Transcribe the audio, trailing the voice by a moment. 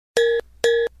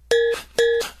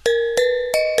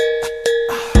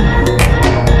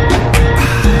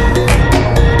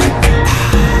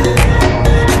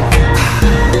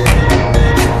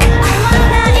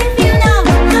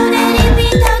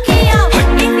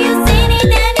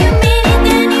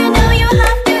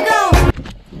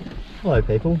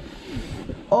Hello people.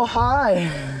 Oh hi.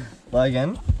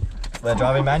 Logan, we're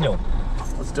driving manual.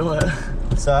 Let's do it.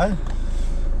 So,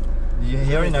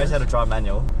 he already knows how to drive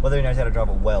manual. Whether he knows how to drive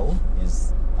it well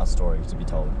is a story to be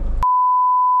told.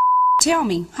 Tell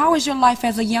me, how is your life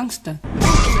as a youngster?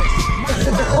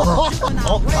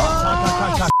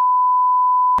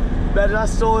 Imagine I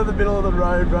stall in the middle of the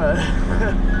road, bro.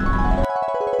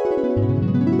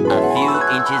 A few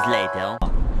inches later.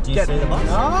 Do you see the bus?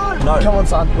 No. Come on,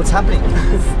 son. What's happening?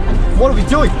 What are we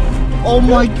doing? Oh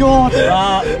my god!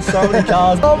 So many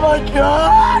cars. Oh my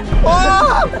god!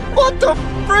 Oh, what the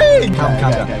freak? Come.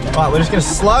 Okay. Right, we're just gonna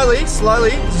slowly.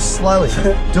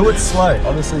 Do it slow.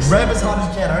 Honestly, rev as hard as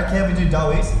you can. I don't care if we do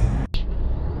doughies.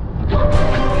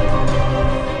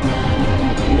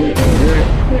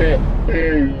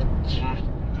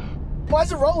 Why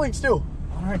is it rolling still?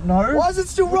 I don't know. Why is it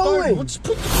still rolling? We'll just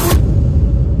put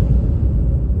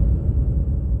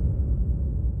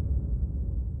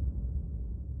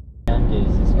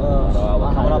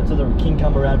we're coming up to the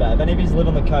Kincumber roundabout. If any of you live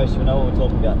on the coast, you know what we're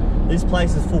talking about. This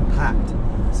place is full packed.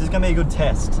 This is going to be a good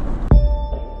test.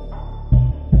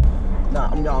 Nah,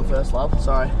 I'm going first, love.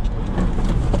 Sorry.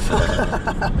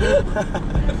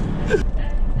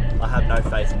 I have no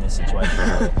faith in this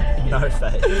situation. No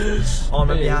faith. Oh,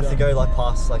 remember you have to go like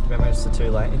past, like remember it's the 2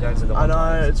 lane. You don't do the 1 I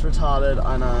know, lane. it's retarded.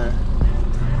 I know.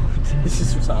 This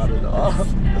is retarded. Oh.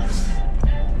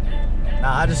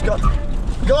 Nah, I just got.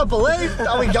 God, believe.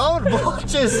 Are we going? What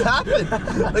just happened?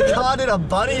 The car did a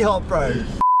bunny hop, bro.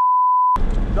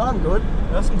 No, I'm good.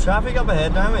 There's some traffic up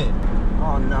ahead, don't we?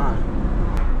 Oh no.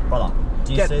 Brother,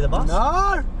 do you see the bus?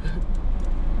 No!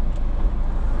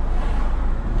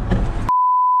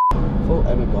 Full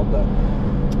ever gob though.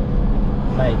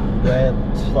 Mate, we're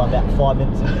about 5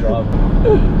 minutes in the drive.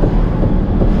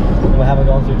 We haven't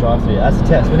gone through drive-through yet. That's a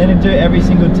test. We need to do every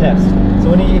single test. So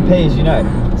when you eat peas, you know.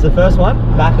 So the first one,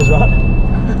 back is right.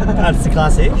 That's the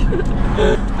classic.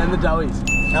 Then the doughies.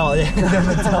 Oh yeah,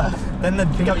 then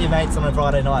pick up your mates on a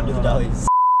Friday night and do the doughies.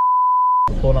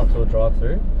 Pulling up to a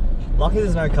drive-through. Lucky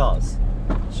there's no cars.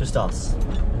 It's just us.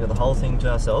 We've got the whole thing to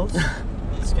ourselves.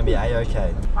 It's gonna be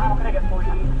A-OK. What can I get for you?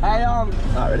 Hey,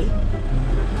 not ready?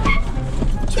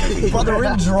 Brother, we're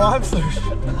in drive-through.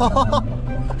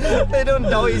 They're doing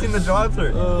doughies in the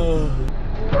drive-through.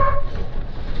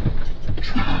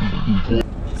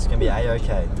 It's gonna be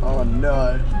A-OK. Oh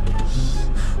no.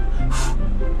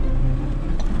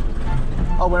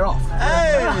 Oh, we're off.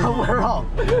 Hey! We're off.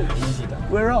 Easy done.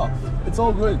 We're off. It's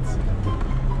all good.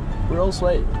 We're all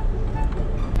sweet.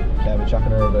 Okay, we're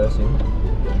chucking a reverse in.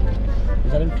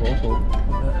 Is that in fourth or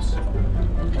reverse?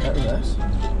 Is that reverse?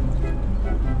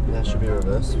 Yeah, it should be a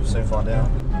reverse. We'll soon find out.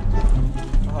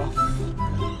 Oh.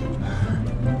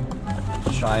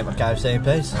 Try my KFC in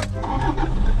peace.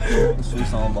 There's still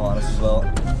someone behind us as well.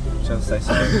 Just have to say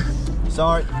sorry.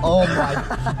 Sorry. Oh my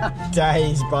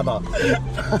days, brother.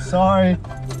 Sorry.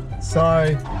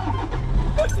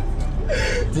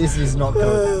 This is not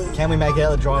good. Can we make it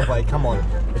out of the driveway? Come on.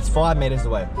 It's 5 meters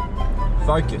away.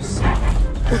 Focus.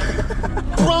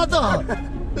 Brother!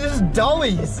 This is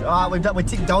doughies. Alright, we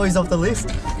ticked doughies off the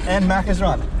list. And Macca's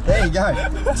run. There you go.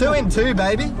 2 in 2,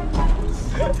 baby.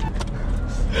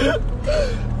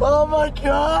 Oh my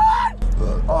god!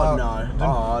 Oh no.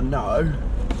 Oh no.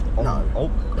 No. Oh.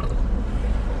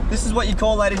 This is what you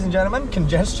call, ladies and gentlemen,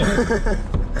 congestion.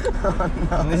 Oh,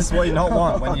 no. And this is what you don't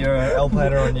want when you're an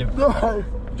L-plater and you No.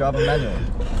 drive a manual.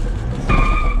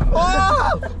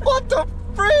 Oh! What the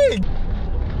frig?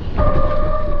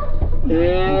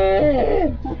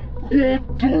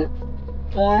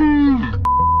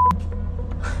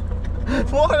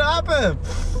 What happened?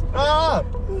 Ah!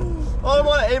 I don't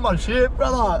want to eat my chip.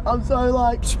 Brother, I'm so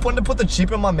like... Just wanted to put the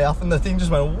chip in my mouth and the thing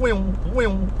just went whim.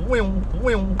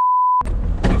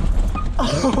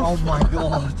 Oh my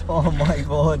god. Oh my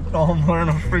god. Oh, we're in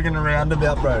a friggin'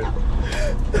 roundabout, bro.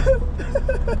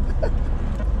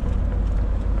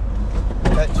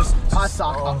 Okay, just I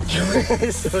suck. Oh.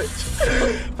 Switch.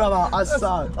 Brother, I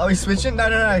suck. Are we switching? No.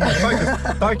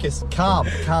 Okay, focus. Calm.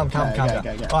 Okay.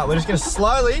 Alright, we're just gonna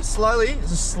slowly.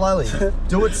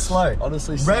 Do it slow.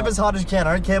 Honestly, rev as hard as you can.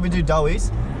 I don't care if we do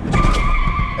doughies.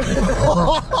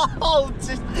 Oh,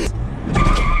 just...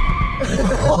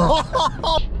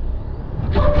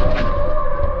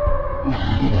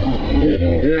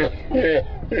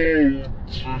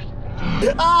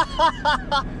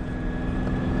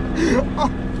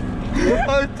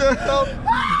 What the hell?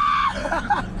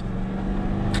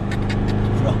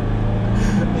 Bro,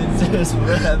 it just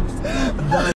revs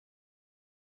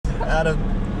out of...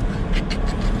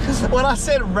 When I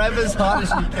said rev as hard as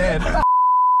you can.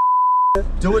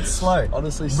 Do it slow.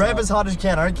 Honestly, rev as hard as you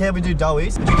can. I don't care if we do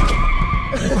doughies.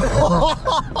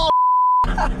 I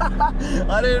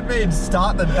didn't mean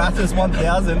start the Bathurst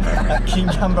 1000 at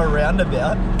Cucumber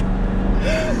Roundabout.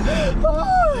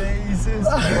 Jesus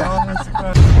Christ,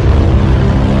 bro.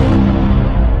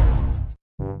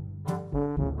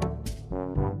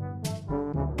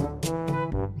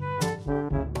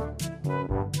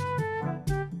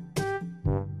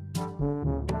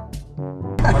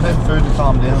 I need food to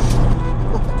calm down.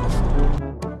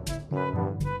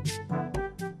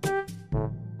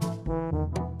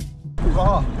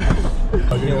 Oh.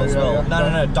 You as well.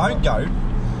 No, don't go.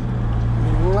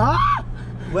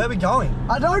 Where are we going?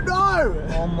 I don't know!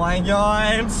 Oh my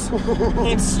god,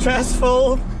 it's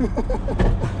stressful.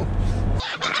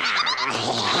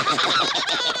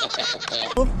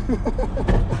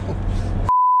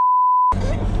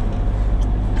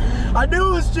 I knew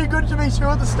it was too good to be true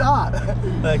at the start.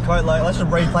 Quite late. Let's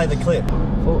just replay the clip.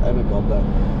 Full Emma God though.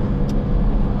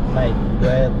 Mate,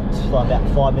 we're about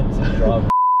 5 minutes in the drive.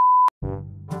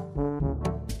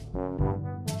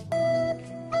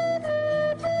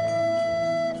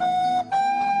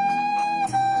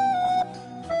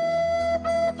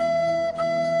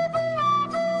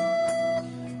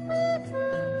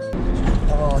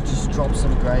 Oh, just drop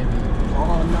some gravy.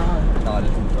 Oh no. No, I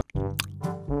didn't.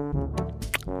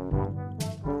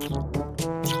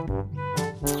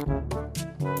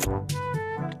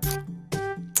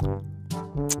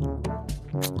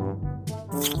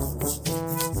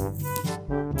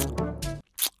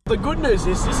 The good news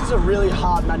is this is a really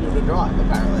hard manual to drive,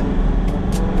 apparently.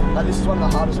 Like this is one of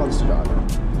the hardest ones to drive.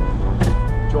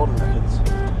 Jordan reckons.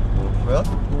 Really?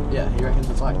 Yeah, he reckons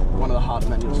it's like one of the harder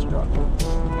manuals to drive.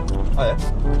 Oh yeah?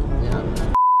 Yeah.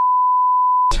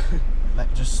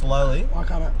 Mate, just slowly. Why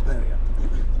can't I? There we go.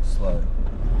 Slowly.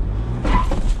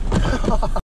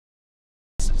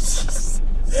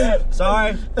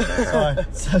 Sorry. Sorry.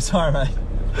 So sorry, mate.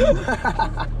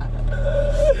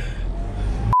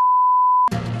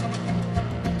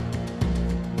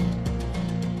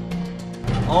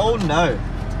 Oh no.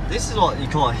 This is what you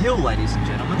call a hill, ladies and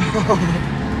gentlemen.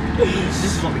 This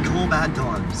is what we call bad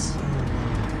times.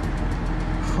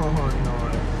 Oh no.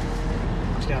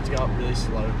 I'm just gonna have to go up really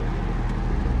slow.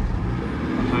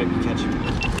 I hope you catch him.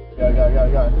 Go, go,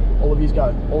 go, go. All of yous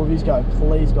go. All of yous go.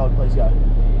 Please, God, please go.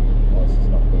 Oh, this is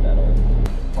not good at all.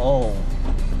 Oh.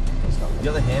 It's not You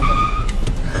got the handbrake.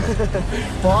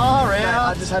 Far Mate,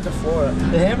 out. I just had to floor it.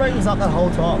 The handbrake was up that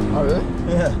whole time. Oh really?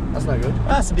 Yeah. That's no good.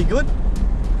 That's to be good.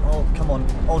 Oh, come on.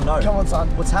 Oh no. Come on, son.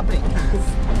 What's happening?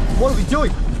 What are we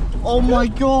doing? Oh my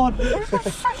god. Where's the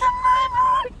freaking main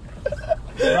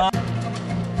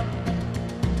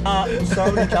road?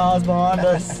 So many cars behind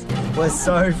us. We're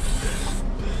so...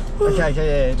 Okay,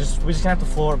 yeah. We're just gonna have to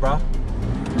floor it, bro.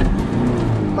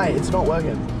 Mate, it's not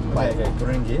working. Wait. Okay, put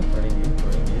it in gear. Put it in gear.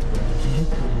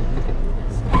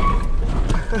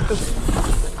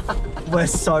 We're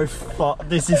so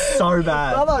this is so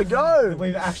bad. Brother, go!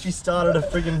 We've actually started a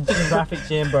friggin' traffic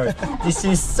jam, bro. This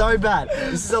is so bad.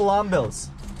 This is alarm bells.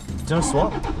 Do you want to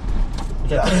swap?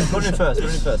 Okay, put it in first. Put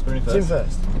it in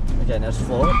first. Okay, now just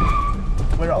floor it.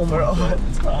 We're up, we're up.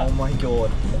 Oh my god.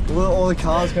 Look at all the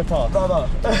cars go past. Brother.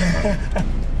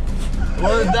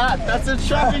 What is that? That's a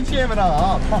traffic jam and a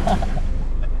half.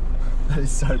 That is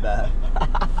so bad.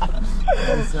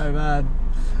 That is so bad.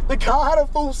 The car had a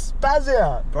full spaz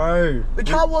out. Bro. The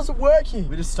car wasn't working.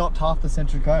 We just stopped half the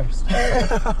Central Coast.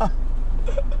 The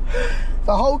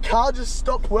whole car just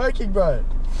stopped working, bro.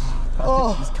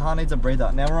 Oh. This car needs a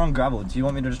breather. Now we're on gravel. Do you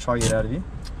want me to just try to get out of here?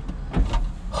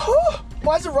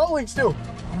 Why is it rolling still?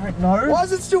 I don't know. Why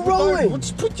is it still rolling? Well,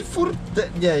 just put your foot...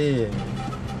 Yeah.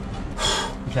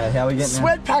 Okay, how are we getting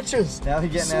Sweat patches. How are we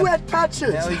getting out? Sweat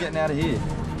patches. How are we getting out of here?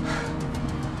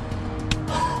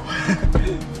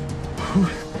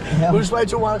 We'll just wait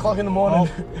till 1 o'clock in the morning. Oh,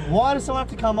 why does someone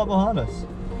have to come up behind us?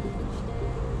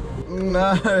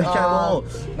 No, okay, well,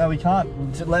 no, we can't.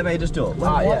 Let me just do it.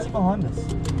 Why is he behind us?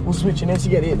 We'll switch. You need to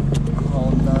get in.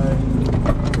 Oh no.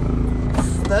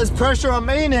 There's pressure on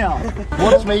me now.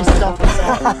 Watch me stuff this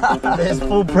up. There's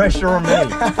full pressure on me.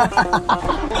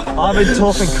 I've been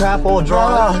talking crap all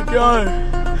drive. Go.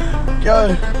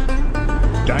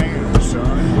 Damn,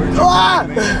 son. Where's your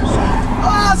man?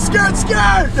 Skirt.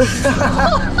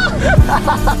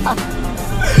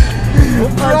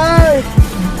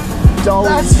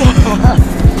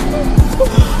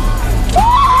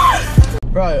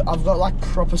 Bro, I've got like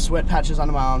proper sweat patches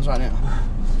under my arms right now.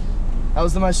 That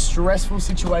was the most stressful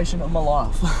situation of my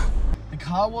life. The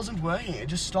car wasn't working, it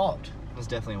just stopped. That's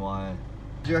definitely why.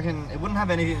 Do you reckon it wouldn't have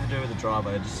anything to do with the driver?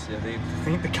 I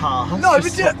think the car. No, but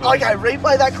okay,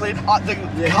 replay that clip.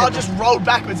 The car just rolled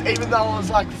backwards, even though I was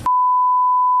like,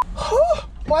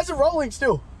 Why is it rolling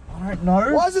still? I don't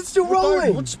know. Why is it still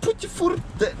rolling? Well, just put your foot.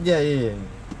 Yeah.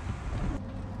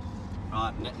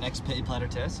 Right, next petty platter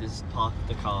test is park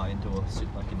the car into a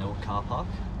car park,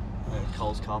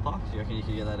 Coles car park. Do you reckon you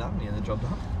can get that done? Get the job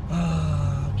done?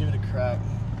 I'll give it a crack.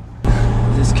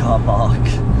 This car park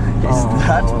is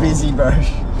that busy, bro.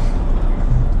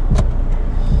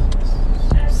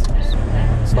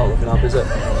 It's not looking up, is it?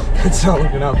 It's not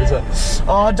looking up, is it?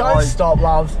 Oh, don't stop,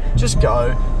 love. Just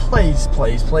go. Please,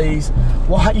 please, please.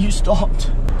 Why are you stopped?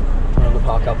 I'm gonna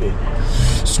park up here.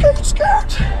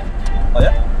 Skirt. Oh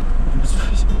yeah?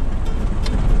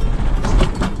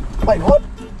 Wait, what?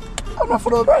 I have my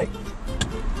foot on the brake.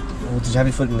 Well, did you have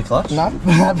your foot in the clutch? No,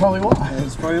 that's probably why.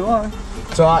 That's probably why.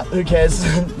 It's alright, who cares?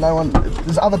 No one,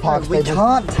 there's other parks. We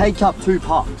can't take up 2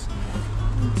 parks.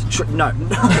 No,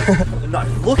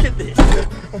 look at this.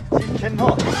 You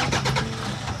cannot.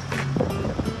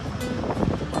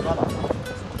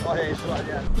 Oh, yeah, it's right,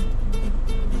 yeah.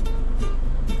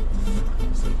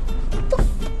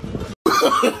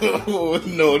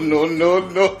 No.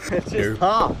 Just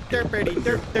park.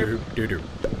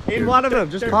 In one of them,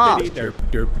 just park. Am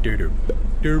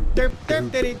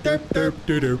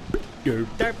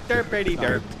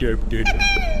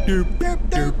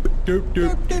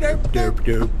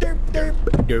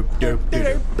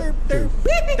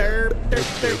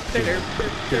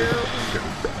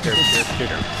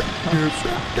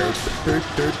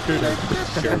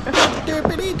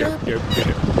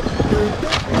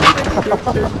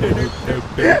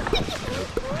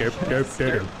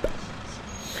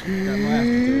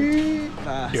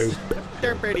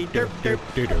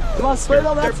I sweet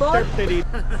on that side?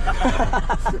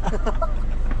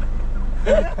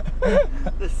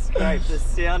 The scrape, the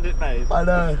sound it made. I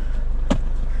know.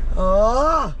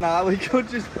 Oh! Nah, we could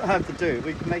just have to do.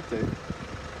 We can make do.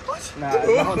 What? Nah,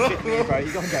 no one's getting me, bro.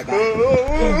 You gotta go back.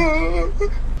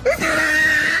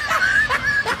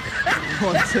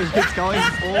 Once it's going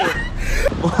forward.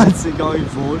 Once it's going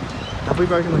forward. Have we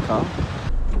broken the car?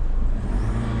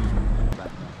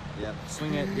 Yep.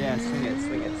 Swing it. Yeah, swing it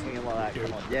like that.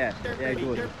 Come on. Yeah,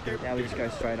 good. Now we just go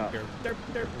straight up.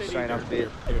 Straight up a bit.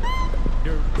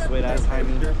 Sweet as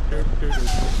homie.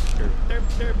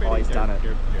 Oh, he's done it.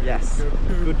 Yes.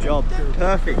 Good job.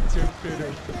 Perfect.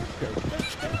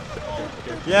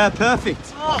 Yeah,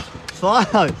 perfect.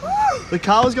 Fine. The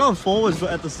car was going forwards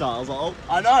at the start. I was like, oh.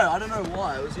 I know, I don't know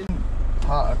why. It was in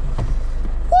park.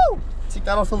 Woo! Tick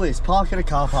that off the list. Park at a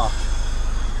car park.